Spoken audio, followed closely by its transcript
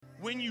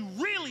when you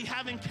really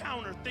have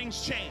encountered,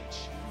 things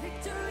change.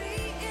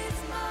 Victory is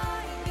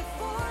mine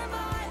before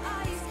my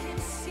eyes can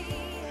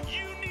see.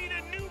 You need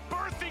a new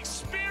birth Now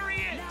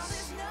experience.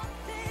 there's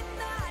nothing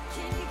that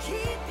can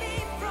keep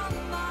me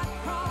from my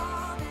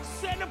promise.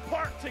 Set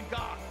apart to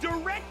God.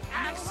 Direct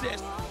access.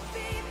 No, I won't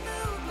be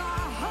moved.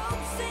 My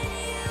hope's in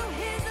you.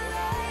 His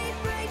light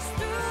breaks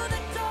through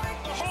the The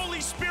darkness.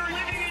 Holy Spirit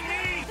living in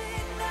me.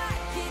 Nothing that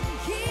can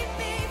keep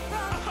me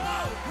from my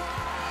Oh.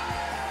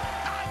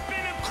 promise. I've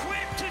been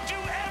equipped to do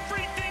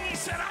everything He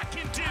said I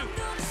can do. I'm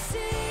gonna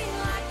sing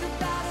like the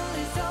battle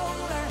is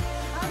over.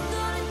 I'm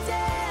gonna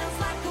dance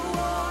like the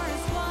war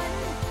is won.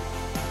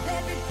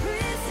 Every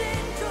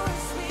prison door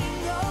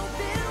swing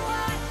open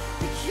wide.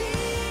 The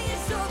King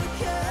is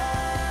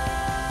overcome.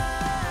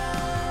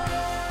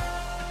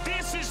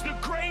 This is the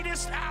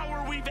greatest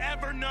hour we've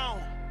ever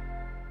known.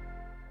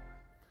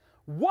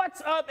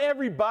 What's up,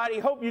 everybody?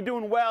 Hope you're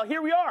doing well.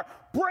 Here we are,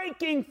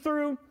 breaking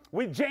through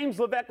with James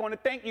Levesque. I want to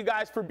thank you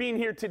guys for being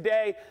here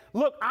today.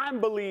 Look,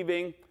 I'm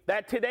believing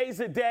that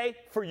today's a day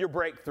for your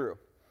breakthrough.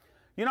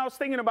 You know, I was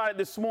thinking about it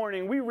this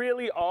morning. We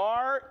really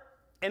are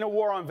in a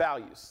war on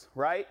values,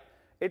 right?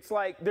 It's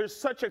like there's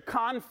such a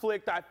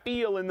conflict, I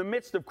feel, in the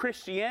midst of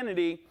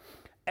Christianity.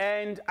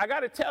 And I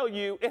got to tell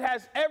you, it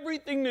has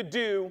everything to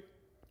do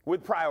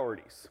with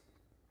priorities.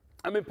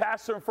 I've been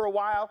pastoring for a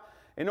while,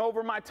 and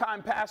over my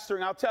time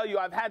pastoring, I'll tell you,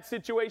 I've had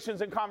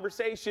situations and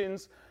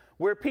conversations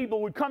where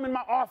people would come in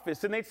my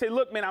office and they'd say,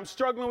 look, man, I'm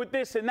struggling with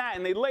this and that,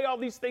 and they lay all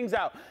these things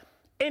out.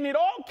 And it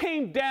all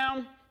came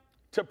down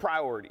to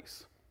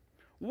priorities.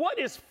 What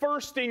is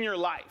first in your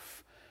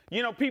life?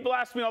 You know, people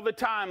ask me all the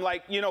time,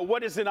 like, you know,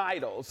 what is an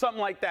idol?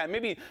 Something like that.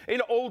 Maybe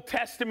an Old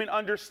Testament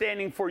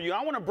understanding for you.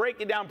 I want to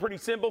break it down pretty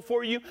simple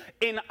for you.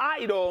 An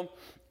idol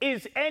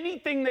is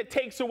anything that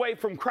takes away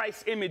from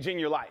Christ's image in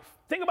your life.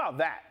 Think about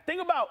that.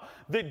 Think about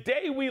the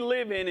day we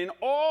live in and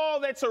all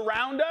that's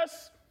around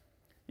us.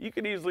 You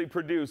could easily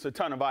produce a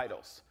ton of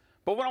idols.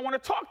 But what I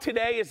want to talk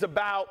today is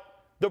about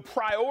the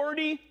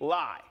priority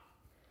lie.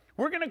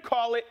 We're going to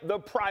call it the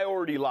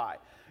priority lie.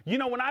 You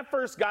know, when I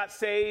first got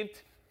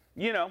saved,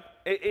 you know,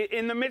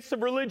 in the midst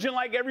of religion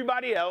like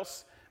everybody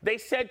else, they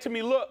said to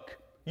me, look,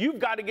 you've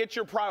got to get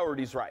your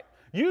priorities right.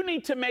 You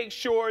need to make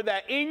sure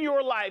that in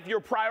your life,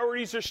 your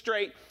priorities are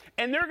straight.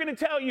 And they're going to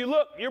tell you,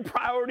 look, your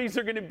priorities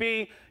are going to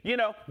be, you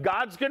know,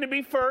 God's going to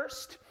be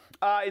first.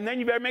 And then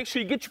you better make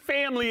sure you get your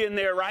family in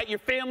there, right? Your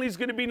family's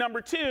going to be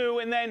number two.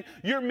 And then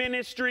your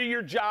ministry,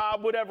 your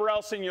job, whatever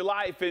else in your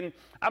life. And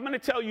I'm going to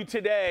tell you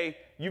today,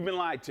 you've been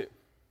lied to.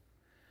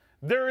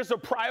 There is a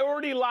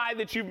priority lie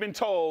that you've been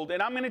told.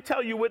 And I'm going to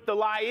tell you what the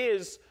lie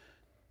is.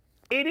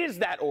 It is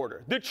that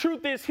order. The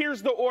truth is,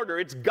 here's the order.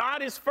 It's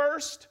God is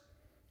first.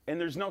 And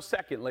there's no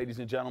second, ladies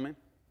and gentlemen.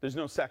 There's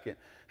no second.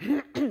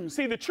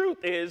 See, the truth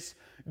is,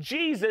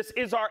 Jesus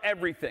is our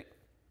everything.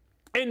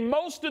 And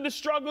most of the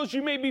struggles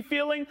you may be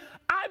feeling,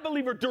 I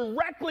believe, are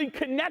directly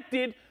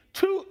connected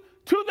to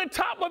the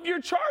top of your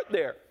chart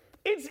there.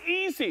 It's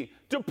easy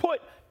to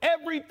put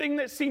everything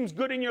that seems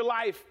good in your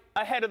life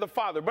ahead of the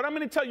Father. But I'm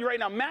going to tell you right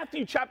now,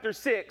 Matthew chapter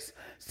 6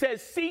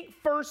 says, seek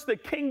first the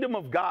kingdom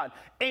of God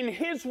and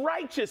His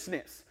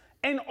righteousness.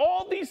 And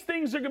all these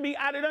things are going to be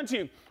added unto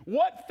you.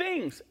 What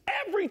things?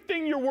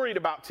 Everything you're worried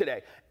about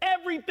today.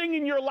 Everything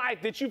in your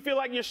life that you feel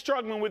like you're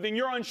struggling with and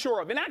you're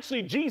unsure of. And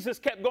actually, Jesus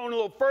kept going a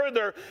little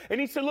further. And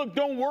He said, look,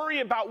 don't worry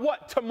about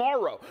what?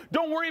 Tomorrow.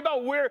 Don't worry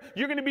about where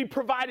you're going to be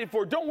provided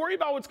for. Don't worry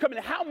about what's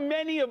coming. How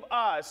many of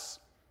us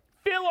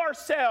fill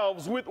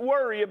ourselves with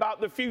worry about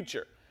the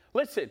future?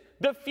 Listen,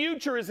 the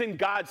future is in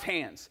God's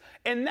hands.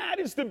 And that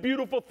is the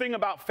beautiful thing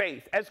about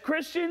faith. As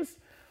Christians,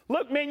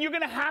 look, man, you're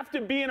going to have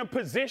to be in a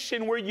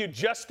position where you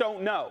just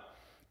don't know.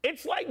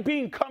 It's like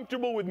being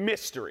comfortable with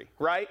mystery,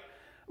 right?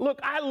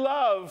 Look, I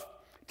love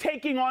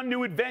taking on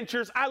new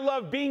adventures. I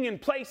love being in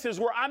places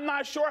where I'm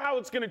not sure how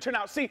it's going to turn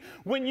out. See,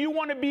 when you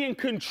want to be in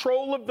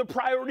control of the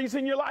priorities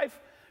in your life,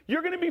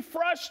 you're going to be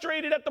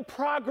frustrated at the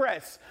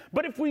progress.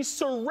 But if we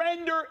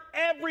surrender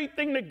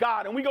everything to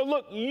God and we go,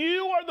 look,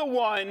 you are the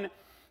one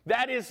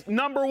that is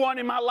number one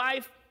in my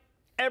life,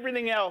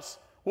 everything else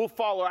will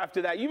follow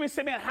after that. You may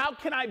say, man, how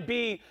can I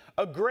be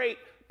a great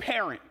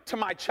parent to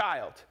my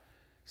child?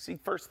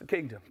 Seek first the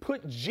kingdom.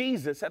 Put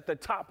Jesus at the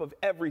top of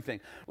everything.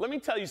 Let me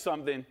tell you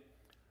something.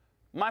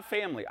 My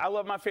family, I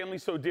love my family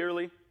so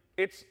dearly.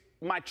 It's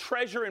my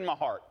treasure in my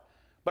heart.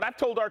 But I've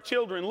told our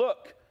children,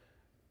 look,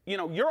 you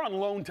know, you're on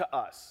loan to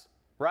us,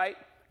 right?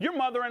 Your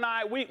mother and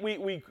I,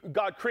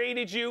 God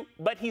created you,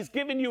 but He's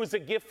given you as a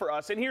gift for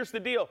us. And here's the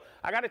deal.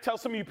 I got to tell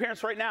some of you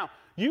parents right now,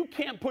 you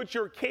can't put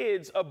your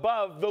kids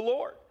above the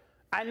Lord.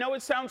 I know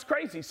it sounds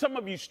crazy. Some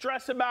of you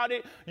stress about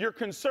it. You're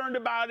concerned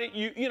about it.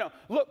 You know,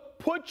 look,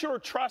 put your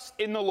trust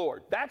in the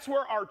Lord. That's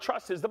where our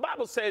trust is. The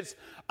Bible says,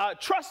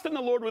 trust in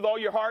the Lord with all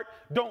your heart.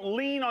 Don't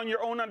lean on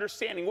your own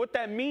understanding. What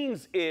that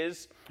means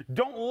is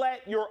don't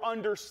let your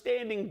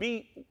understanding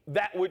be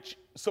that which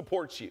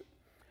supports you.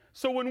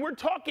 So when we're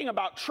talking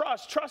about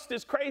trust, trust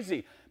is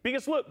crazy.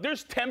 Because look,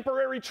 there's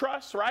temporary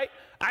trust, right?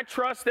 I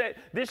trust that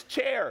this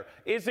chair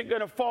isn't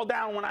going to fall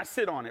down when I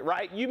sit on it,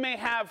 right? You may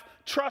have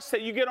trust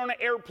that you get on an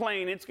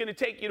airplane, it's going to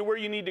take you to where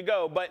you need to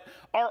go. But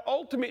our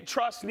ultimate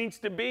trust needs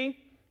to be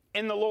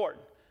in the Lord.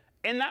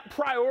 And that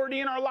priority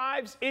in our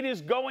lives, it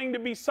is going to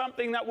be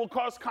something that will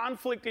cause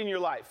conflict in your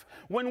life.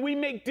 When we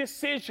make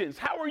decisions,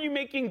 how are you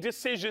making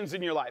decisions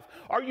in your life?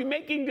 Are you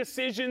making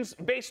decisions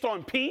based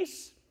on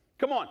peace?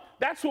 Come on,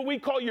 that's what we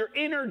call your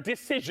inner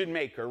decision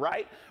maker,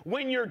 right?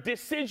 When your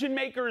decision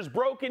maker is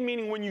broken,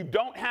 meaning when you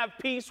don't have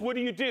peace, what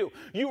do?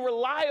 You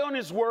rely on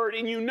his word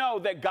and you know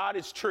that God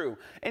is true.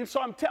 And so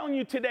I'm telling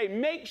you today,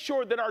 make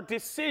sure that our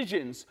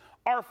decisions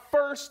are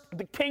first,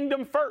 the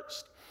kingdom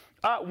first.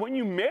 When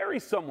you marry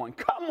someone,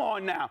 come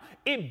on now,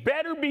 it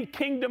better be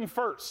kingdom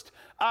first.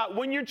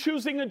 When you're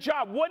choosing a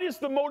job, what is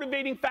the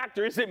motivating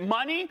factor? Is it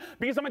money?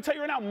 Because I'm going to tell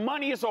you right now,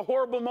 money is a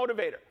horrible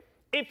motivator.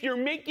 If you're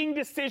making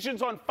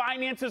decisions on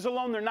finances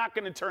alone, they're not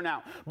going to turn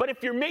out. But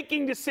if you're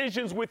making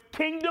decisions with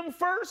kingdom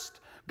first,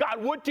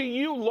 God, what do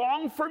you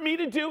long for me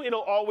to do? It'll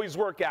always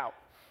work out.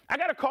 I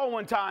got a call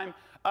one time,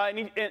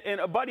 and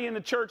a buddy in the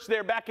church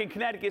there back in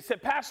Connecticut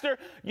said, Pastor,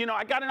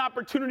 I got an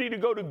opportunity to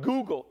go to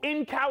Google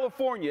in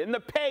California, and the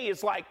pay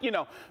is like,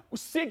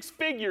 6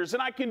 figures,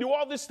 and I can do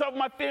all this stuff with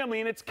my family,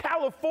 and it's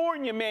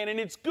California, man, and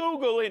it's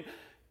Google, and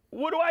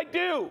what do I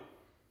do?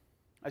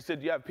 I said,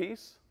 do you have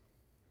peace?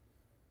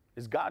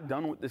 Is God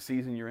done with the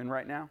season you're in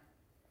right now?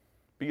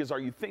 Because are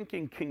you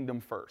thinking kingdom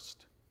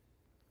first?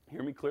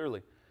 Hear me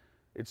clearly.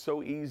 It's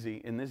so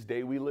easy in this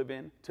day we live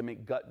in to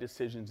make gut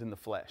decisions in the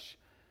flesh.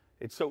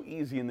 It's so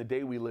easy in the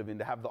day we live in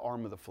to have the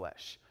arm of the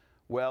flesh.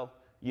 Well,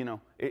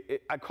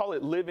 I call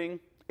it living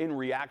in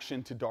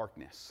reaction to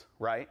darkness,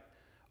 right?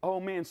 Oh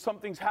man,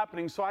 something's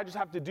happening, so I just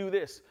have to do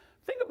this.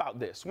 Think about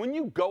this. When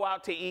you go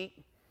out to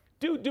eat,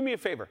 do me a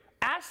favor.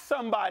 Ask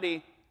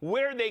somebody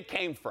where they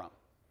came from.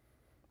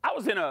 I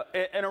was in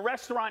a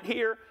restaurant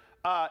here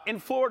in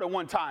Florida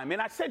one time,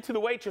 and I said to the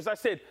waitress, I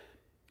said,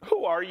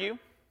 who are you?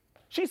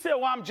 She said,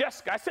 well, I'm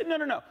Jessica. I said,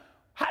 no.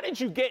 How did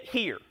you get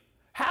here?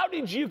 How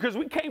did you, because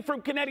we came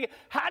from Connecticut,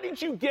 how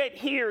did you get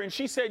here? And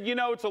she said,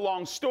 it's a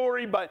long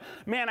story, but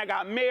man, I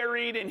got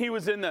married, and he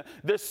was in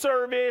the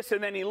service,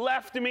 and then he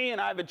left me, and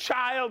I have a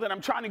child, and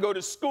I'm trying to go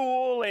to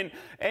school, and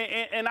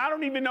I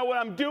don't even know what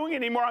I'm doing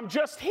anymore. I'm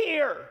just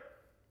here.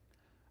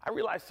 I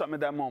realized something at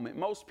that moment.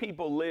 Most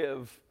people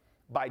live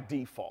by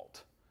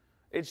default.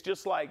 It's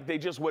just like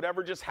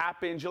whatever just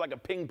happens, you're like a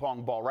ping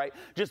pong ball, right?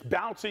 Just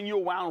bouncing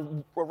you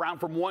around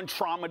from one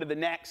trauma to the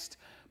next.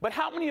 But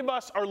how many of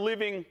us are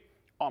living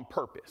on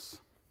purpose,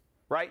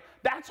 right?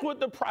 That's what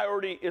the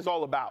priority is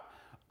all about.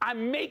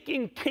 I'm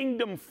making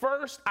kingdom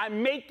first.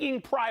 I'm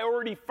making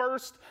priority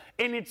first,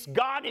 and it's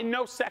God in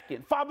no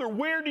second. Father,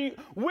 where do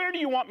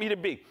you want me to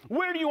be?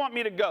 Where do you want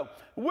me to go?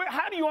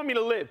 How do you want me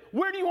to live?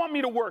 Where do you want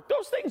me to work?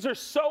 Those things are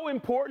so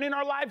important in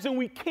our lives, and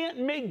we can't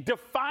make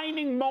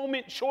defining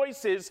moment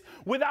choices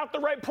without the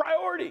right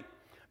priority.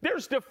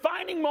 There's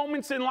defining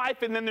moments in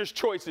life, and then there's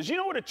choices. You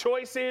know what a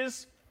choice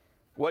is?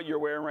 What you're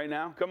wearing right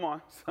now? Come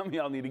on. Some of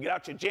y'all need to get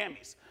out your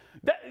jammies.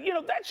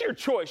 That's your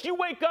choice. You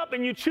wake up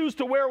and you choose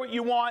to wear what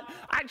you want.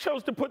 I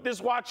chose to put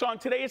this watch on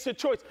today. It's a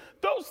choice.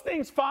 Those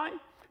things, fine.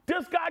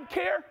 Does God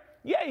care?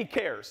 Yeah, he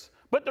cares.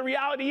 But the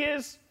reality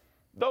is,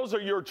 those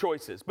are your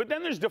choices. But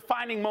then there's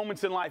defining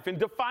moments in life.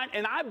 And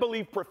I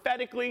believe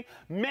prophetically,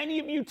 many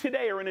of you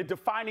today are in a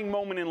defining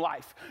moment in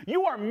life.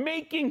 You are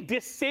making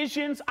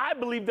decisions, I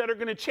believe, that are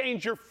going to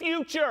change your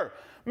future.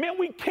 Man,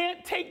 we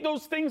can't take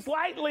those things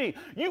lightly.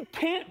 You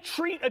can't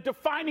treat a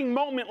defining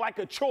moment like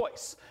a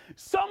choice.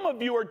 Some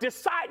of you are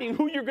deciding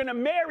who you're going to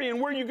marry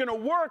and where you're going to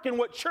work and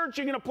what church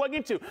you're going to plug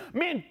into.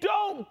 Man,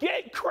 don't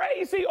get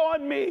crazy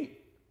on me.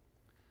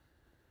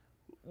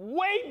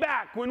 Way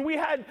back when we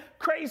had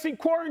crazy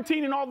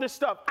quarantine and all this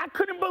stuff, I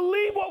couldn't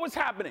believe what was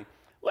happening.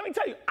 Let me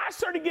tell you, I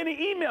started getting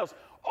emails.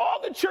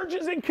 All the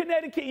churches in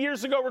Connecticut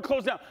years ago were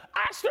closed down.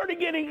 I started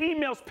getting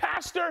emails,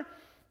 Pastor,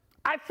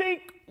 I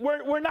think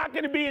we're not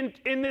going to be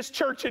in this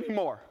church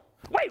anymore.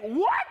 Wait,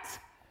 what?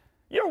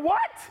 You're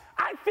what?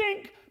 I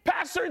think,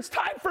 Pastor, it's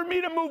time for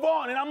me to move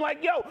on. And I'm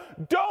like,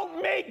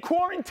 don't make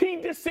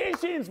quarantine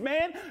decisions,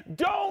 man.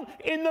 Don't,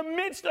 in the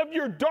midst of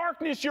your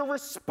darkness, you're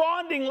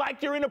responding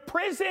like you're in a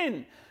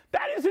prison.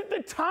 That isn't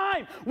the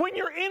time. When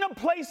you're in a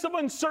place of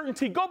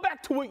uncertainty, go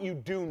back to what you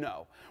do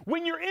know.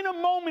 When you're in a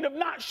moment of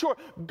not sure,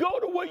 go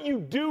to what you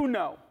do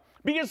know.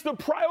 Because the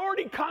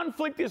priority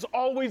conflict is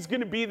always going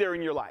to be there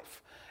in your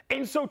life.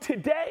 And so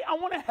today, I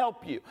want to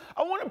help you.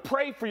 I want to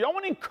pray for you. I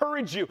want to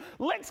encourage you.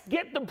 Let's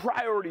get the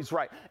priorities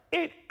right.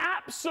 It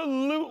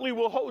absolutely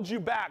will hold you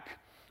back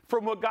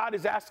from what God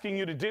is asking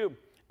you to do.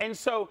 And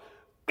so,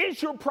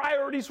 is your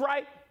priorities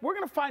right? We're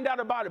going to find out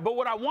about it. But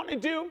what I want to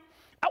do,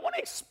 I want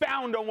to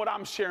expound on what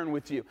I'm sharing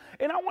with you.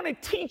 And I want to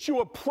teach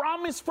you a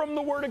promise from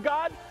the Word of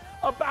God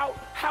about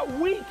how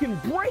we can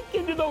break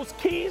into those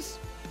keys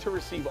to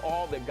receive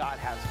all that God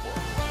has for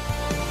us.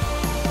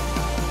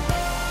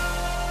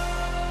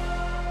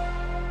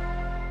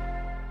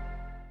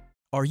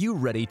 Are you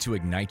ready to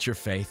ignite your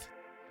faith?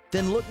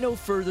 Then look no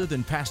further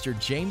than Pastor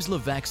James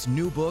Levesque's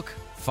new book,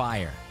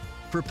 Fire,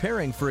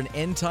 Preparing for an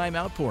End-Time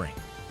Outpouring.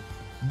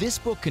 This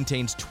book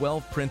contains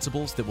 12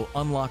 principles that will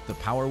unlock the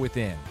power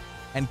within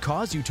and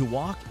cause you to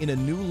walk in a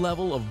new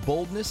level of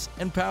boldness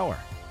and power.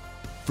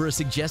 For a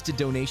suggested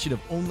donation of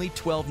only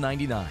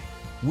 $12.99,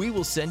 we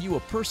will send you a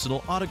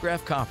personal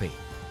autographed copy.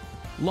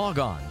 Log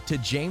on to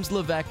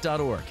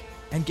jameslevesque.org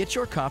and get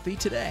your copy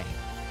today.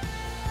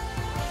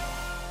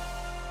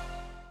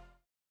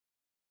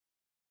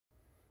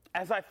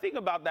 As I think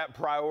about that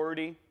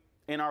priority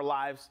in our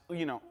lives,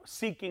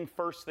 seeking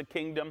first the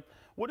kingdom,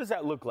 what does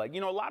that look like? A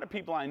lot of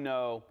people I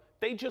know,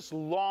 they just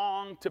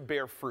long to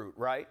bear fruit,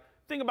 right?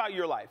 Think about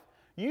your life.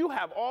 You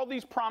have all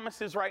these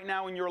promises right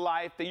now in your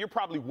life that you're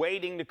probably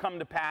waiting to come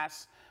to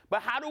pass,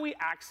 but how do we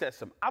access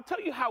them? I'll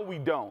tell you how we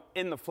don't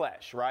in the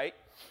flesh, right?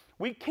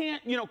 We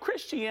can't,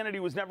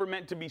 Christianity was never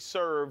meant to be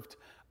served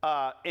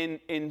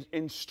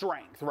in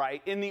strength,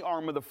 right? In the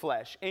arm of the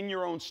flesh, in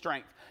your own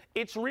strength.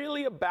 It's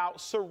really about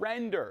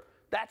surrender.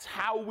 That's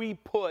how we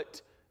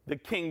put the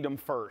kingdom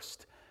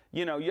first.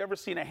 You ever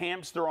seen a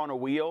hamster on a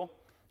wheel?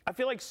 I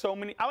feel like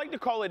I like to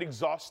call it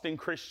exhausting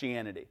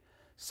Christianity.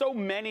 So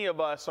many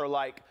of us are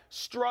like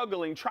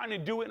struggling, trying to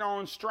do it in our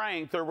own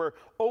strength, or we're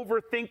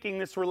overthinking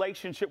this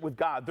relationship with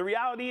God. The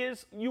reality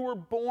is you were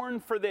born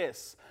for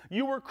this.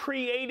 You were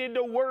created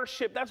to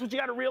worship. That's what you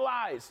got to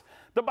realize.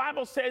 The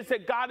Bible says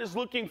that God is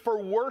looking for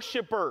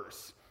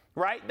worshipers,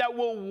 right? That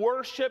will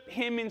worship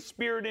him in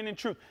spirit and in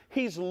truth.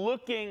 He's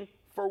looking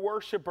for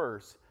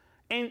worshipers.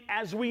 And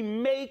as we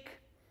make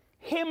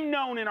him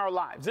known in our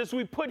lives, as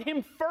we put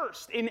him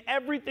first in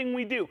everything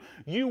we do,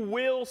 you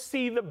will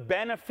see the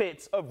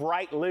benefits of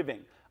right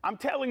living. I'm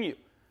telling you,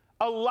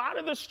 a lot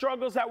of the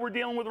struggles that we're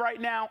dealing with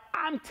right now,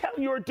 I'm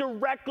telling you, are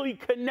directly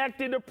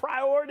connected to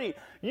priority.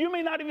 You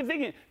may not even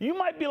think it. You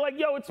might be like,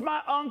 yo, it's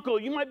my uncle.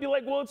 You might be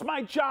like, well, it's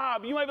my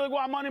job. You might be like,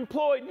 well, I'm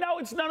unemployed. No,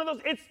 it's none of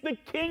those. It's the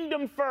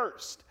kingdom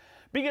first.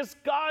 Because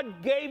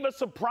God gave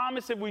us a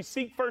promise, if we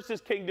seek first his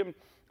kingdom,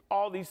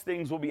 all these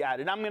things will be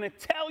added. I'm going to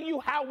tell you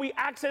how we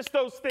access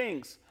those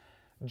things.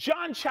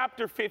 John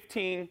chapter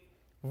 15,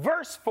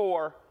 verse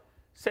 4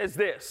 says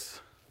this: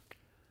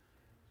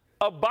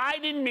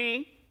 abide in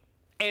me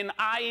and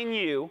I in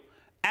you,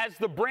 as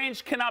the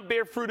branch cannot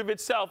bear fruit of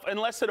itself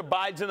unless it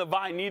abides in the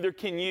vine, neither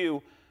can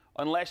you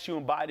unless you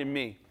abide in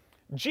me.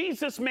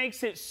 Jesus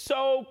makes it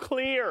so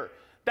clear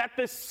that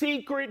the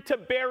secret to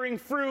bearing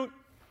fruit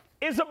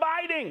is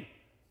abiding.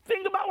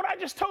 Think about what I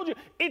just told you.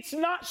 It's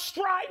not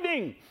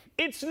striving.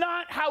 It's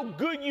not how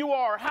good you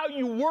are, how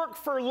you work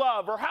for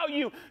love, or how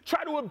you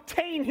try to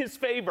obtain his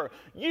favor.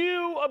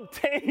 You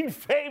obtain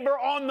favor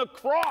on the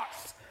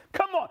cross.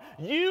 Come on.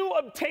 You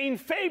obtained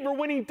favor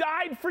when he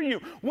died for you.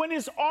 When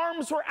his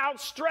arms were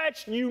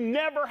outstretched, you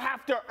never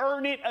have to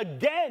earn it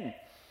again.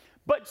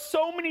 But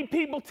so many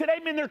people today,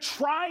 man, they're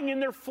trying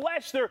in their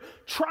flesh. They're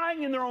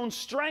trying in their own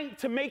strength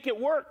to make it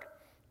work.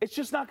 It's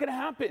just not going to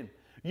happen.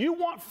 You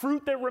want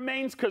fruit that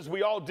remains, because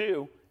we all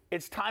do.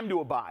 It's time to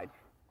abide.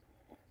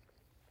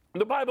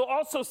 The Bible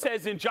also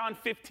says in John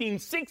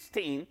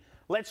 15:16,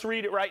 let's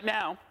read it right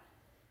now.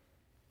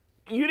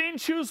 You didn't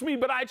choose me,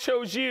 but I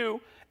chose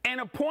you and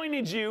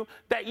appointed you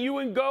that you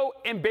would go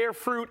and bear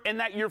fruit,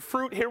 and that your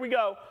fruit, here we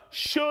go,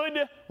 should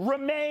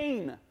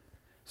remain.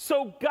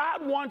 So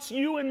God wants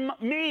you and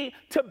me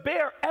to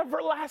bear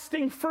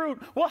everlasting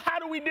fruit. Well, how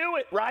do we do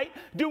it, right?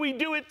 Do we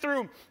do it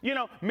through,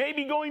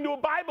 maybe going to a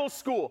Bible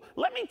school?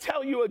 Let me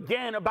tell you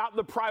again about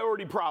the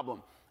priority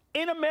problem.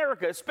 In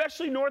America,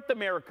 especially North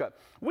America,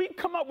 we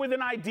come up with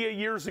an idea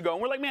years ago,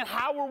 and we're like, man,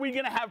 how are we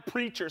going to have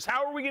preachers?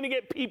 How are we going to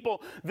get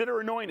people that are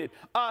anointed?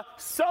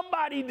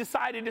 Somebody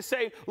decided to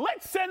say,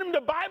 let's send them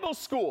to Bible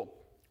school.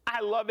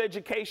 I love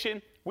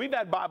education. We've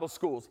had Bible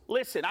schools.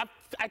 Listen,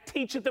 I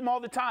teach at them all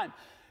the time.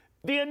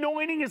 The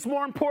anointing is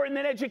more important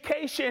than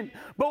education.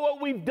 But what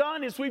we've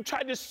done is we've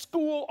tried to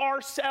school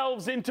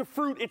ourselves into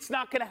fruit. It's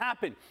not going to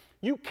happen.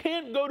 You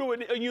can't go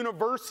to a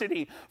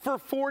university for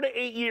 4 to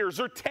 8 years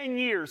or 10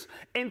 years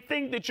and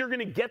think that you're going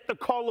to get the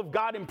call of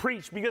God and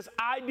preach, because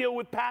I deal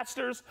with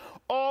pastors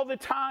all the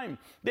time.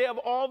 They have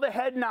all the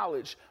head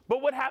knowledge.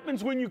 But what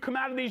happens when you come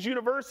out of these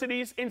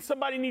universities and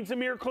somebody needs a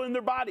miracle in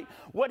their body?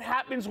 What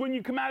happens when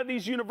you come out of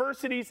these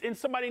universities and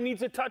somebody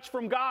needs a touch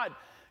from God?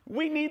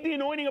 We need the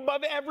anointing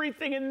above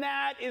everything, and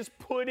that is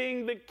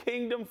putting the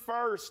kingdom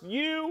first.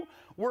 You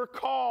were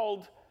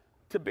called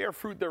to bear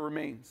fruit that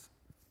remains.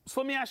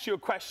 So let me ask you a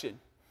question.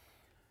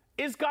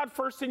 Is God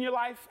first in your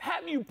life?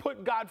 Have you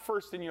put God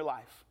first in your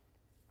life?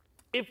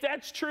 If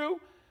that's true,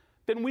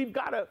 then we've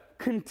got to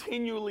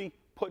continually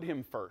put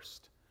him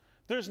first.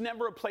 There's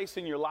never a place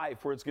in your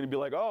life where it's going to be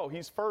like, oh,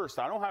 he's first.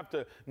 I don't have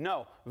to.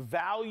 No,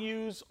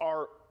 values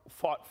are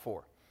fought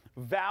for.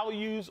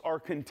 Values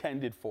are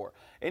contended for.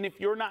 And if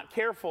you're not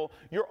careful,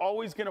 you're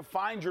always going to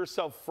find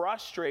yourself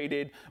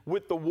frustrated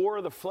with the war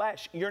of the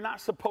flesh. You're not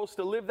supposed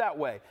to live that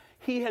way.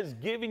 He has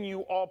given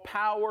you all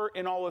power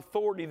and all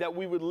authority that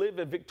we would live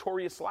a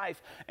victorious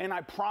life. And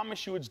I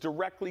promise you, it's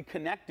directly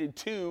connected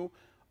to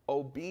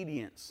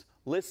obedience,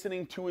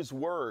 listening to his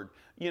word,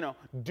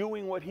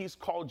 doing what he's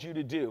called you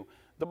to do.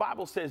 The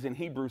Bible says in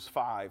Hebrews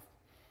 5,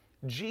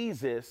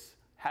 Jesus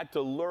had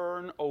to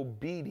learn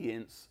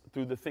obedience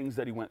through the things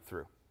that he went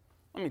through.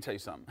 Let me tell you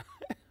something.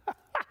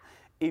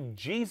 If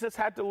Jesus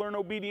had to learn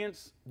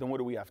obedience, then what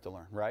do we have to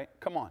learn, right?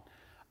 Come on.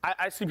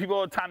 I see people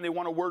all the time, they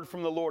want a word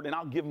from the Lord, and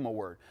I'll give them a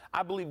word.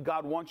 I believe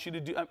God wants you to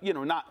do,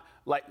 not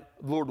like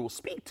the Lord will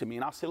speak to me,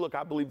 and I'll say, look,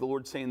 I believe the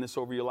Lord's saying this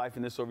over your life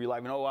and this over your life,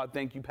 and oh, I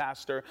thank you,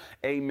 Pastor,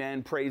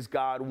 amen, praise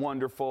God,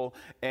 wonderful,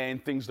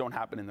 and things don't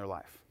happen in their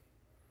life.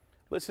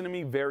 Listen to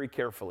me very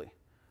carefully.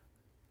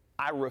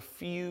 I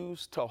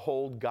refuse to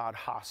hold God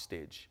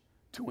hostage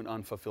to an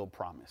unfulfilled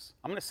promise.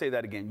 I'm going to say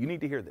that again. You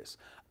need to hear this.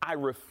 I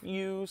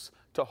refuse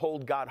to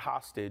hold God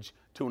hostage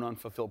to an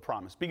unfulfilled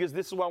promise, because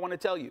this is what I want to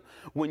tell you.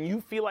 When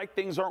you feel like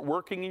things aren't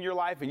working in your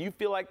life and you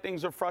feel like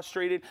things are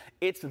frustrated,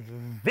 it's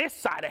this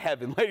side of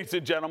heaven, ladies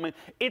and gentlemen.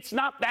 It's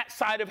not that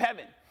side of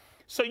heaven.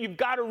 So you've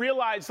got to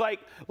realize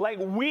like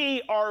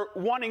we are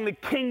wanting the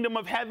kingdom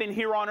of heaven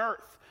here on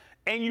earth.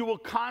 And you will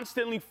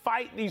constantly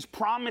fight these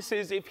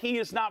promises if he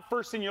is not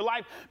first in your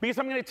life. Because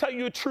I'm going to tell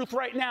you a truth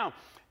right now.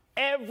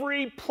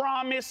 Every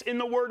promise in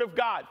the Word of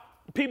God,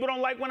 people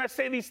don't like when I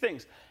say these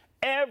things.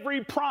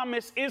 Every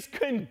promise is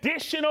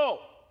conditional.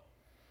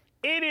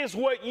 It is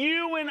what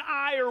you and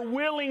I are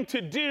willing to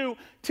do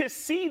to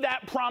see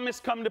that promise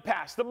come to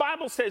pass. The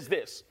Bible says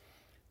this,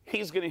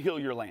 he's going to heal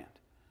your land.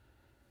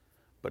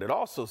 But it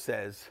also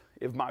says,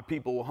 if my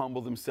people will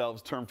humble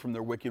themselves, turn from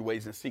their wicked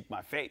ways and seek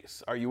my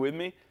face. Are you with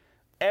me?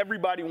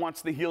 Everybody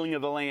wants the healing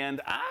of the land.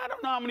 I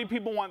don't know how many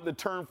people want the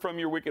turn from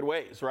your wicked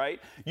ways,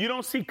 right? You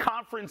don't see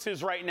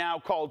conferences right now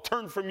called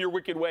Turn from Your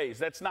Wicked Ways.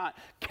 That's not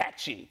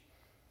catchy,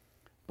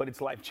 but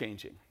it's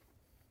life-changing.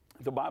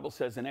 The Bible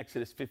says in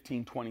Exodus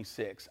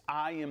 15:26,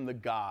 I am the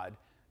God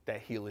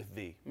that healeth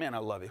thee. Man, I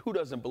love it. Who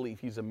doesn't believe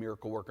he's a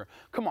miracle worker?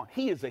 Come on,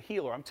 he is a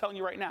healer. I'm telling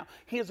you right now,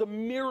 he is a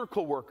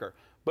miracle worker.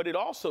 But it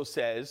also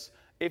says,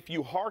 if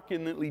you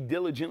hearkeningly,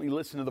 diligently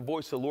listen to the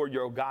voice of the Lord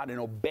your God and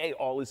obey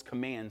all his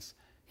commands,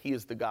 he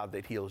is the God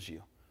that heals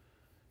you.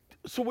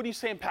 So what are you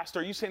saying, Pastor?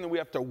 Are you saying that we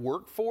have to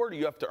work for it? Or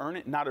you have to earn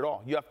it? Not at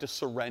all. You have to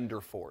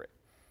surrender for it.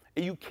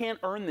 And you can't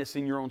earn this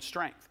in your own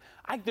strength.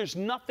 There's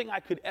nothing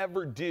I could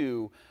ever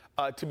do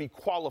to be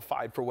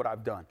qualified for what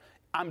I've done.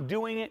 I'm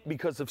doing it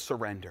because of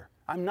surrender.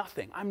 I'm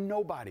nothing. I'm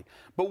nobody.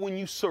 But when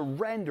you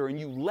surrender and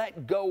you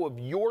let go of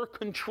your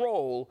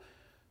control,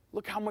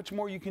 look how much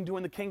more you can do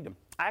in the kingdom.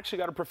 I actually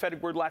got a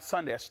prophetic word last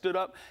Sunday. I stood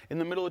up in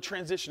the middle of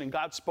transition and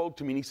God spoke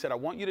to me and he said, I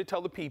want you to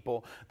tell the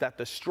people that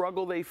the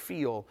struggle they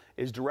feel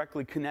is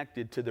directly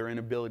connected to their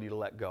inability to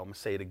let go. I'm going to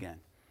say it again.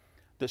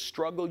 The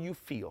struggle you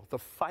feel, the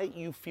fight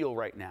you feel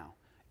right now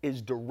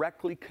is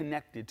directly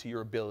connected to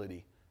your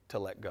ability to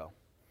let go.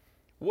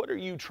 What are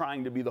you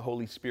trying to be the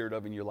Holy Spirit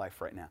of in your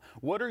life right now?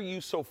 What are you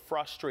so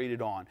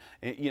frustrated on,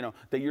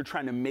 that you're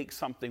trying to make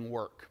something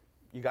work?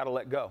 You got to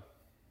let go.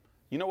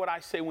 You know what I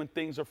say when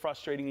things are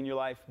frustrating in your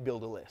life?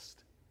 Build a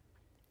list.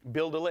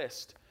 Build a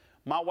list.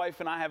 My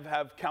wife and I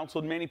have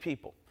counseled many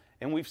people,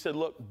 and we've said,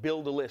 look,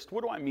 build a list.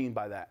 What do I mean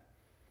by that?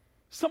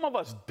 Some of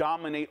us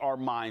dominate our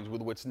minds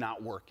with what's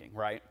not working,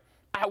 right?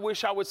 I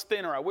wish I was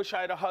thinner. I wish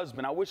I had a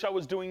husband. I wish I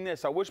was doing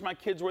this. I wish my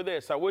kids were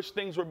this. I wish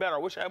things were better. I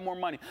wish I had more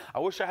money. I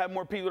wish I had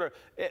more people.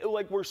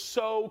 Like we're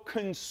so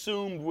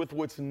consumed with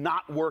what's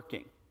not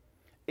working.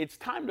 It's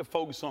time to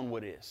focus on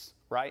what is,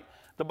 right?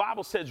 The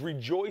Bible says,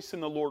 rejoice in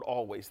the Lord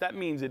always. That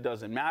means it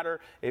doesn't matter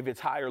if it's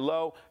high or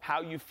low,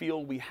 how you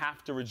feel, we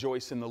have to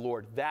rejoice in the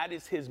Lord. That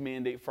is his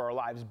mandate for our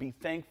lives. Be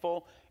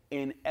thankful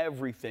in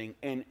everything,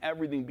 and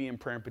everything be in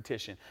prayer and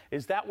petition.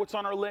 Is that what's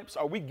on our lips?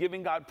 Are we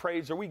giving God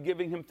praise? Are we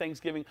giving him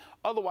thanksgiving?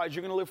 Otherwise,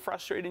 you're going to live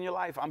frustrated in your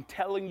life. I'm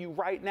telling you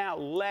right now,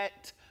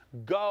 let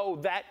go.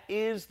 That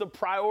is the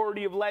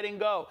priority of letting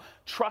go.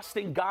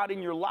 Trusting God in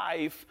your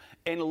life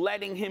and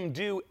letting him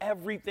do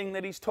everything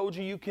that he's told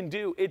you you can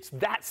do. It's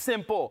that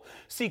simple.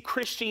 See,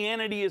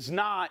 Christianity is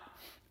not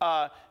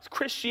a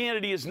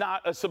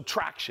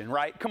subtraction,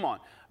 right? Come on.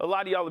 A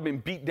lot of y'all have been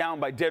beat down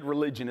by dead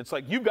religion. It's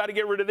like, you've got to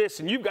get rid of this,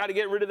 and you've got to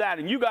get rid of that,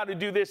 and you got to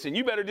do this, and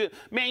you better do it.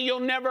 Man, you'll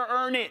never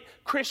earn it.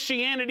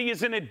 Christianity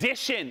is an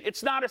addition.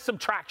 It's not a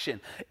subtraction.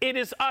 It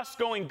is us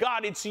going,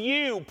 God, it's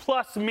you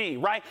plus me,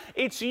 right?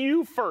 It's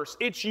you first.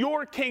 It's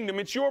your kingdom.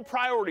 It's your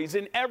priorities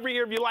in every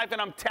area of your life. And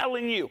I'm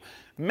telling you,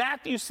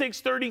 Matthew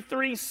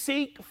 6:33,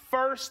 seek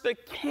first the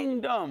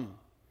kingdom,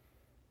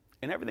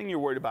 and everything you're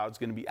worried about is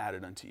going to be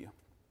added unto you.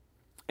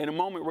 In a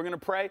moment, we're going to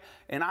pray,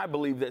 and I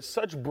believe that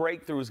such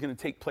breakthrough is going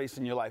to take place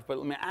in your life. But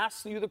let me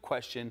ask you the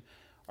question,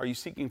 are you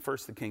seeking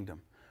first the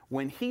kingdom?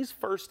 When he's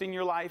first in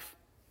your life,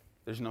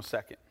 there's no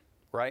second,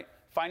 right?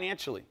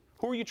 Financially,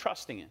 who are you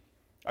trusting in?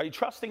 Are you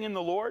trusting in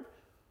the Lord,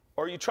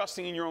 or are you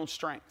trusting in your own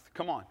strength?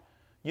 Come on.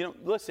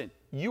 Listen,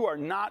 you are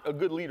not a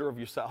good leader of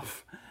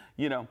yourself.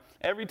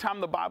 Every time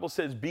the Bible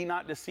says, be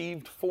not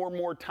deceived, 4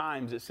 more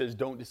times it says,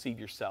 don't deceive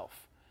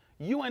yourself.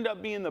 You end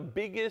up being the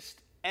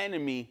biggest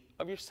enemy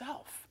of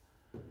yourself.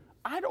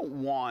 I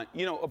don't want,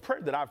 a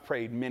prayer that I've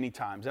prayed many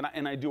times,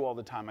 and I do all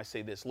the time. I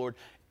say this, Lord,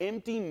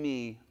 empty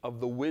me of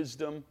the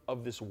wisdom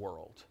of this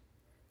world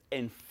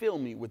and fill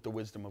me with the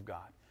wisdom of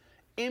God.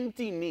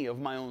 Empty me of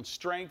my own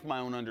strength, my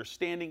own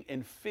understanding,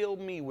 and fill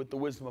me with the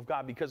wisdom of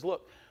God. Because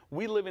look,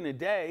 we live in a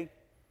day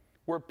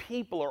where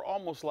people are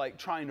almost like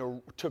trying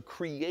to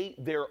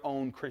create their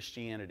own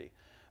Christianity.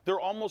 They're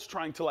almost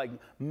trying to like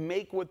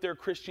make what their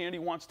Christianity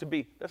wants to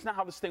be. That's not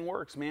how this thing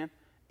works, man.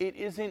 It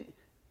isn't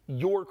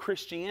your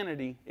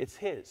Christianity, it's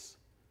His.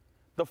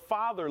 The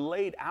Father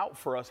laid out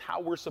for us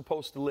how we're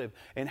supposed to live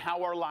and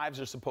how our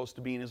lives are supposed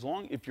to be.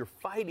 And if you're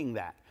fighting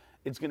that,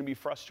 it's going to be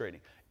frustrating.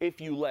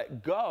 If you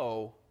let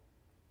go,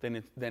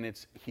 then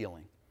it's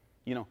healing.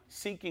 You know,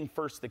 seeking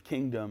first the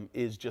kingdom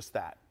is just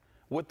that.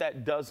 What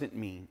that doesn't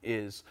mean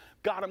is,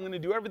 God, I'm going to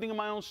do everything in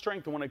my own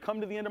strength, and when I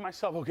come to the end of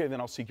myself, okay, then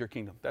I'll seek your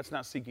kingdom. That's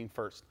not seeking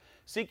first.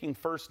 Seeking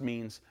first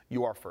means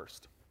you are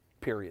first,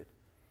 period.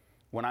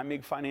 When I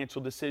make financial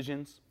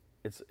decisions,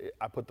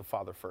 I put the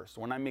Father first.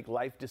 When I make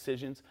life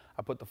decisions,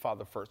 I put the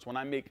Father first. When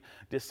I make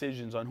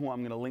decisions on who I'm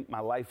going to link my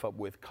life up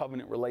with,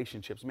 covenant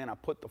relationships, man, I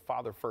put the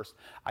Father first.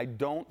 I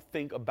don't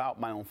think about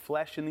my own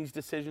flesh in these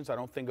decisions. I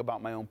don't think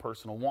about my own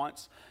personal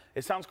wants.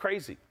 It sounds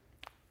crazy.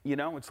 You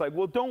know, it's like,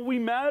 well, don't we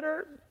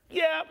matter?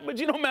 Yeah, but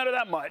you don't matter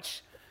that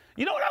much.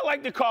 You know what I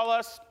like to call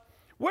us?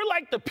 We're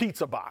like the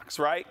pizza box,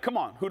 right? Come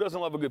on, who doesn't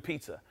love a good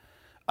pizza?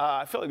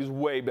 I feel like there's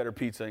way better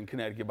pizza in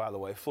Connecticut, by the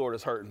way.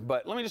 Florida's hurting.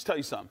 But let me just tell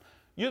you something.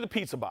 You're the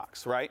pizza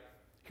box, right?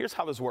 Here's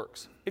how this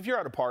works. If you're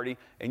at a party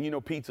and you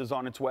know pizza's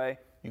on its way,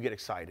 you get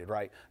excited,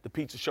 right? The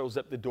pizza shows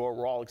up the door.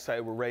 We're all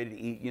excited. We're ready to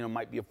eat. You know,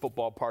 might be a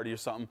football party or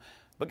something.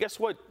 But guess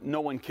what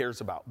no one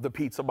cares about? The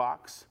pizza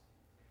box.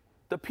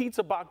 The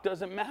pizza box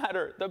doesn't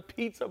matter. The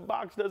pizza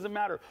box doesn't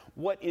matter.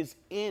 What is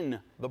in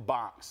the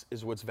box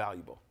is what's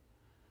valuable.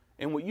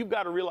 And what you've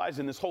got to realize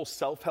in this whole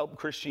self-help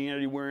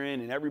Christianity we're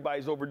in, and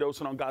everybody's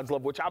overdosing on God's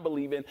love, which I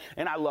believe in,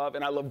 and I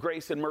love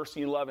grace and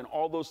mercy and love and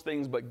all those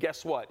things, but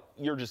guess what?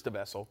 You're just a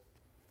vessel.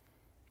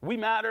 We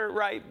matter,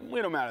 right?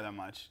 We don't matter that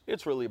much.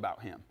 It's really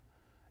about Him.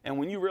 And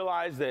when you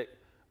realize that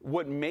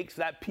what makes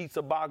that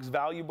pizza box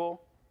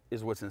valuable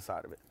is what's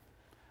inside of it.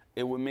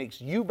 And what makes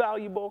you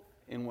valuable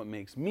and what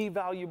makes me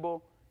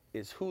valuable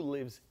is who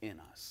lives in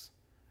us.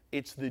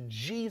 It's the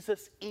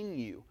Jesus in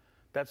you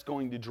that's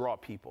going to draw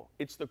people.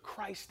 It's the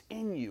Christ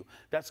in you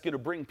that's going to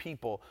bring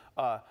people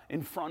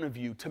in front of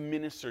you to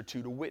minister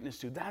to witness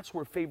to. That's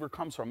where favor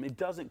comes from. It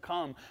doesn't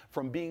come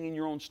from being in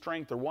your own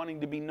strength or wanting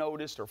to be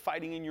noticed or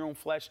fighting in your own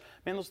flesh.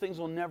 Man, those things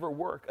will never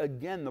work.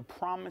 Again, the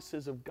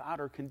promises of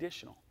God are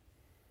conditional.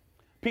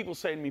 People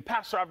say to me,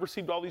 Pastor, I've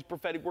received all these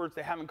prophetic words.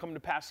 They haven't come to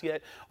pass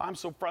yet. I'm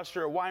so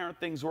frustrated. Why aren't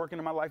things working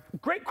in my life?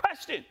 Great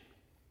question.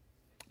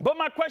 But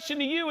my question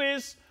to you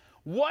is,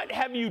 what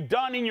have you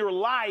done in your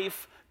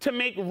life to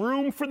make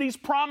room for these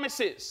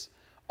promises?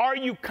 Are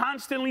you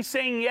constantly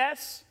saying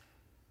yes?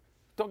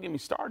 Don't get me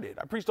started.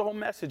 I preached a whole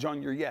message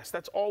on your yes.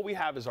 That's all we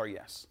have is our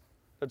yes.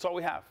 That's all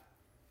we have.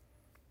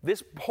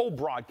 This whole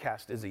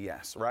broadcast is a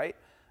yes, right?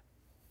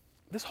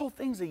 This whole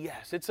thing's a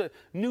yes. It's a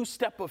new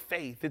step of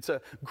faith. It's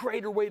a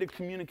greater way to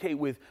communicate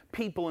with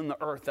people in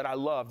the earth that I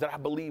love, that I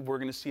believe we're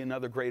going to see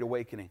another great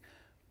awakening.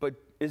 But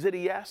is it a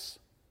yes?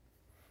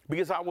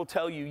 Because I will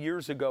tell you,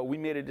 years ago, we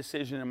made a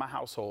decision in my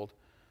household.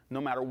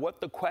 No matter what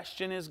the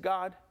question is,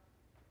 God,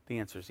 the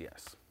answer is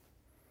yes.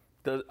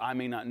 I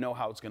may not know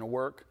how it's going to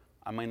work.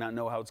 I may not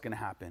know how it's going to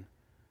happen.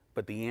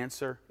 But the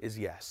answer is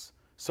yes.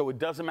 So it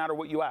doesn't matter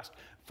what you ask.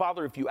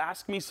 Father, if you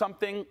ask me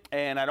something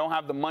and I don't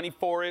have the money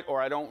for it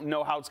or I don't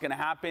know how it's going to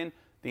happen,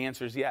 the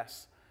answer is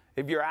yes.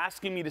 If you're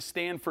asking me to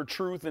stand for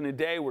truth in a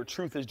day where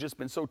truth has just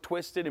been so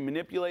twisted and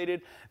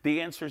manipulated, the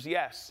answer is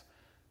yes.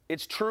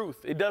 It's truth.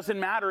 It doesn't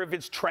matter if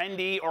it's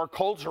trendy or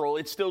cultural,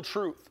 it's still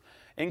truth.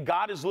 And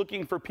God is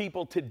looking for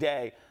people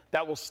today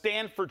that will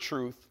stand for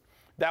truth,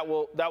 that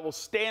will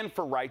stand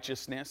for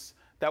righteousness,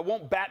 that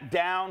won't back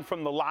down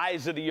from the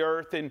lies of the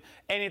earth. And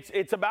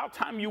it's about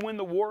time you win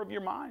the war of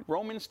your mind.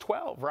 Romans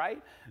 12,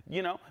 right?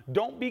 You know,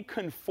 don't be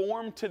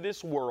conformed to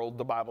this world,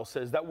 the Bible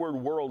says. That word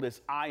world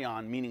is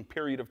ion, meaning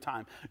period of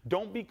time.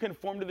 Don't be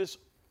conformed to this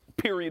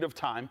period of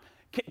time.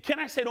 Can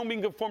I say don't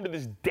be conformed to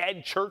this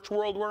dead church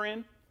world we're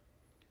in?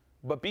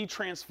 But be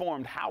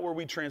transformed. How are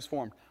we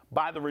transformed?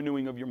 By the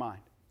renewing of your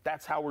mind.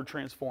 That's how we're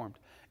transformed.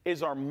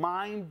 Is our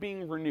mind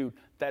being renewed?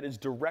 That is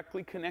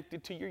directly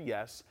connected to your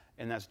yes,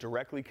 and that's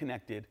directly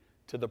connected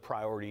to the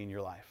priority in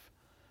your life.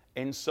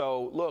 And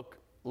so, look,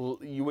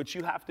 what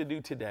you have to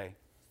do today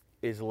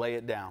is lay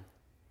it down.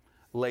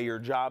 Lay your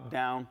job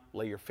down,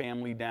 lay your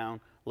family down,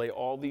 lay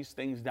all these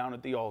things down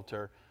at the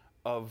altar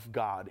of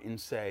God and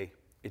say,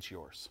 it's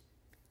yours.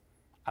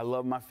 I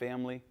love my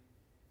family,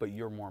 but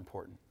you're more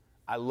important.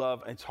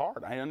 It's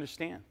hard, I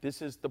understand.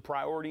 This is the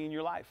priority in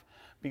your life.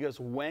 Because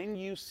when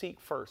you seek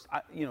first,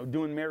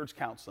 doing marriage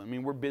counseling, I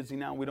mean, we're busy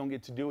now, we don't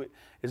get to do it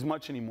as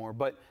much anymore,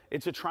 but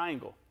it's a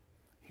triangle.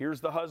 Here's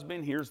the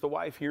husband, here's the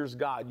wife, here's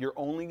God. You're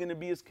only going to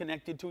be as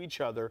connected to each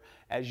other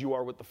as you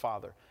are with the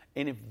Father.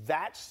 And if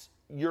that's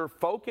your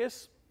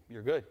focus,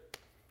 you're good.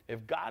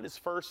 If God is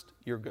first,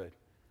 you're good.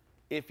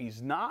 If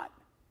He's not,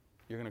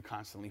 you're going to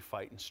constantly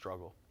fight and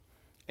struggle.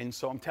 And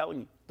so I'm telling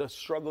you, the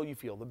struggle you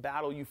feel, the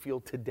battle you feel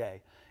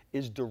today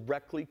is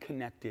directly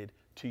connected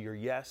to your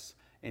yes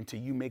into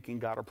you making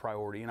God a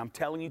priority. And I'm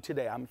telling you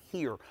today, I'm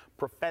here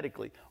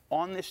prophetically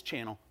on this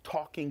channel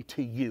talking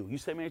to you. You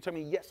say, man, you're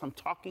telling me, yes, I'm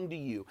talking to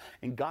you.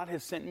 And God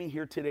has sent me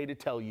here today to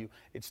tell you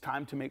it's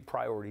time to make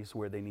priorities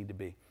where they need to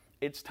be.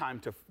 It's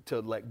time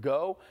to let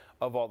go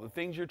of all the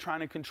things you're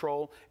trying to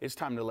control. It's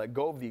time to let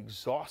go of the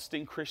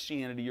exhausting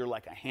Christianity. You're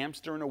like a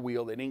hamster in a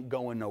wheel that ain't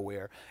going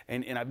nowhere.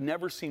 And I've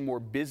never seen more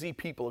busy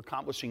people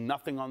accomplishing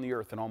nothing on the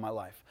earth in all my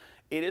life.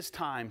 It is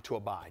time to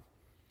abide.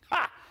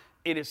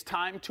 It is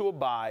time to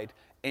abide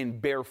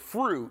and bear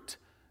fruit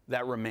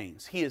that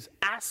remains. He is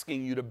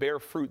asking you to bear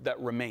fruit that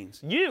remains.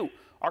 You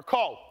are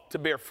called to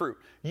bear fruit.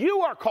 You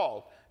are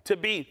called to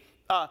be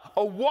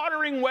a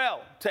watering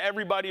well to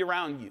everybody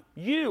around you.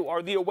 You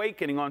are the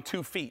awakening on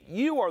 2 feet.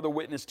 You are the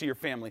witness to your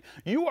family.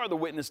 You are the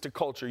witness to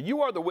culture.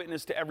 You are the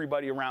witness to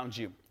everybody around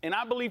you. And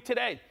I believe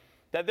today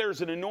that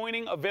there's an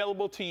anointing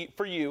available to you,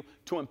 for you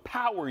to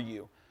empower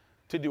you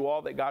to do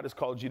all that God has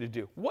called you to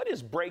do. What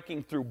is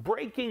breaking through?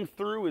 Breaking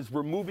through is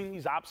removing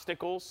these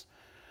obstacles,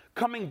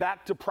 coming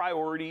back to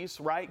priorities,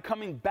 right?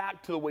 Coming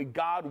back to the way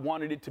God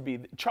wanted it to be.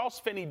 Charles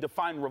Finney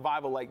defined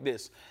revival like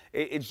this.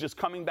 It's just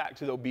coming back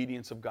to the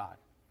obedience of God.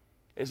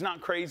 It's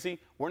not crazy.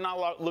 We're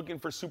not looking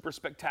for super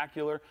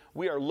spectacular.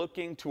 We are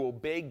looking to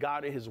obey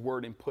God at his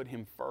word and put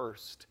him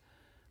first.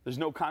 There's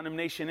no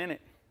condemnation in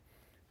it.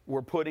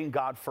 We're putting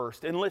God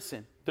first. And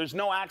listen, there's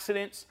no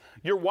accidents.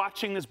 You're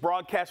watching this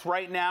broadcast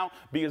right now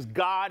because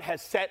God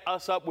has set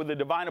us up with a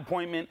divine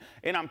appointment.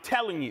 And I'm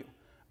telling you,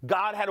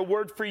 God had a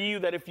word for you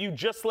that if you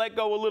just let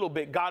go a little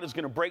bit, God is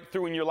going to break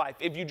through in your life.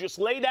 If you just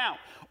lay down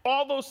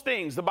all those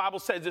things the Bible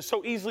says that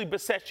so easily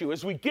beset you,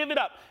 as we give it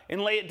up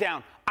and lay it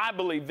down, I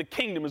believe the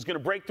kingdom is going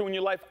to break through in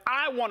your life.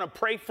 I want to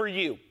pray for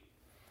you.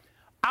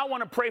 I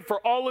want to pray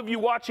for all of you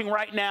watching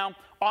right now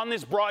on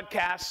this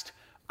broadcast.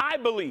 I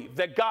believe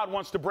that God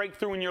wants to break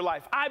through in your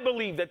life. I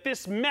believe that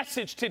this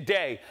message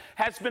today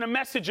has been a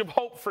message of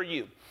hope for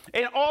you.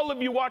 And all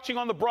of you watching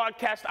on the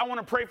broadcast, I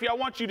want to pray for you. I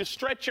want you to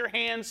stretch your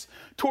hands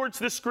towards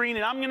the screen,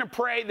 and I'm going to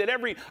pray that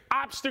every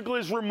obstacle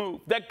is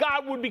removed, that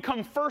God would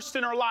become first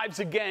in our lives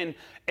again,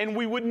 and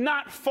we would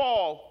not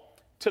fall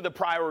to the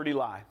priority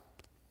lie.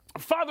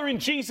 Father, in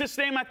Jesus'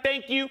 name, I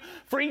thank you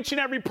for each and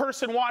every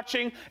person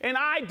watching, and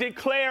I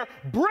declare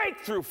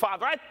breakthrough,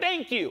 Father. I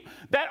thank you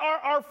that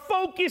our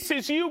focus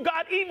is you,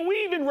 God.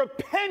 We even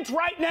repent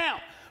right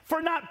now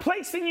for not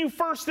placing you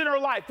first in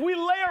our life. We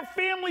lay our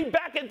family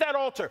back at that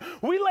altar.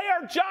 We lay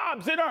our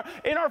jobs and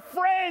our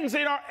friends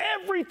and our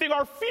everything,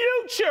 our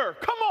future.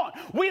 Come on.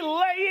 We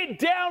lay it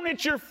down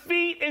at your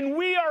feet, and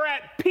we are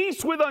at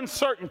peace with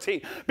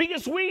uncertainty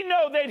because we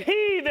know that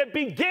he that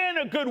began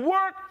a good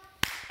work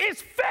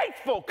is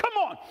faithful. Come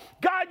on.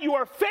 God, you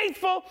are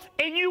faithful,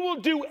 and you will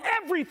do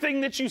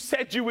everything that you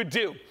said you would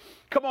do.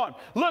 Come on.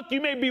 Look,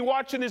 you may be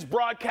watching this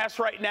broadcast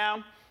right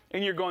now,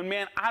 and you're going,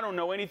 man, I don't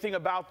know anything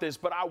about this,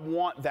 but I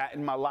want that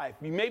in my life.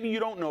 Maybe you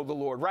don't know the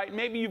Lord, right?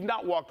 Maybe you've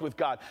not walked with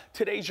God.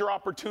 Today's your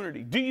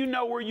opportunity. Do you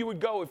know where you would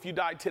go if you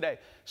died today?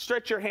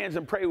 Stretch your hands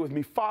and pray with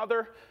me.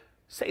 Father,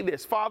 say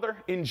this. Father,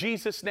 in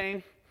Jesus'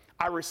 name,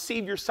 I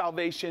receive your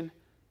salvation.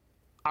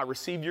 I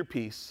receive your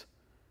peace.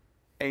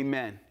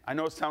 Amen. I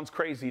know it sounds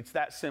crazy. It's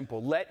that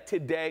simple. Let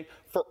today,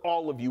 for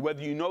all of you,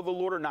 whether you know the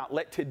Lord or not,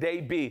 let today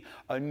be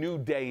a new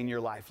day in your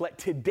life. Let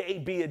today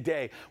be a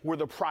day where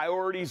the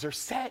priorities are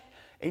set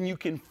and you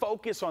can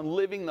focus on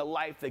living the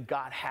life that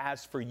God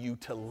has for you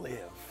to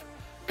live.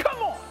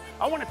 Come on.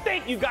 I want to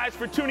thank you guys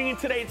for tuning in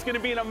today. It's going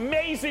to be an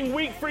amazing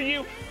week for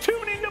you.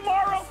 Tune in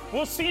tomorrow.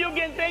 We'll see you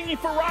again. Thank you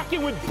for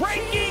rocking with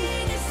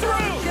Breaking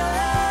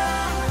Through.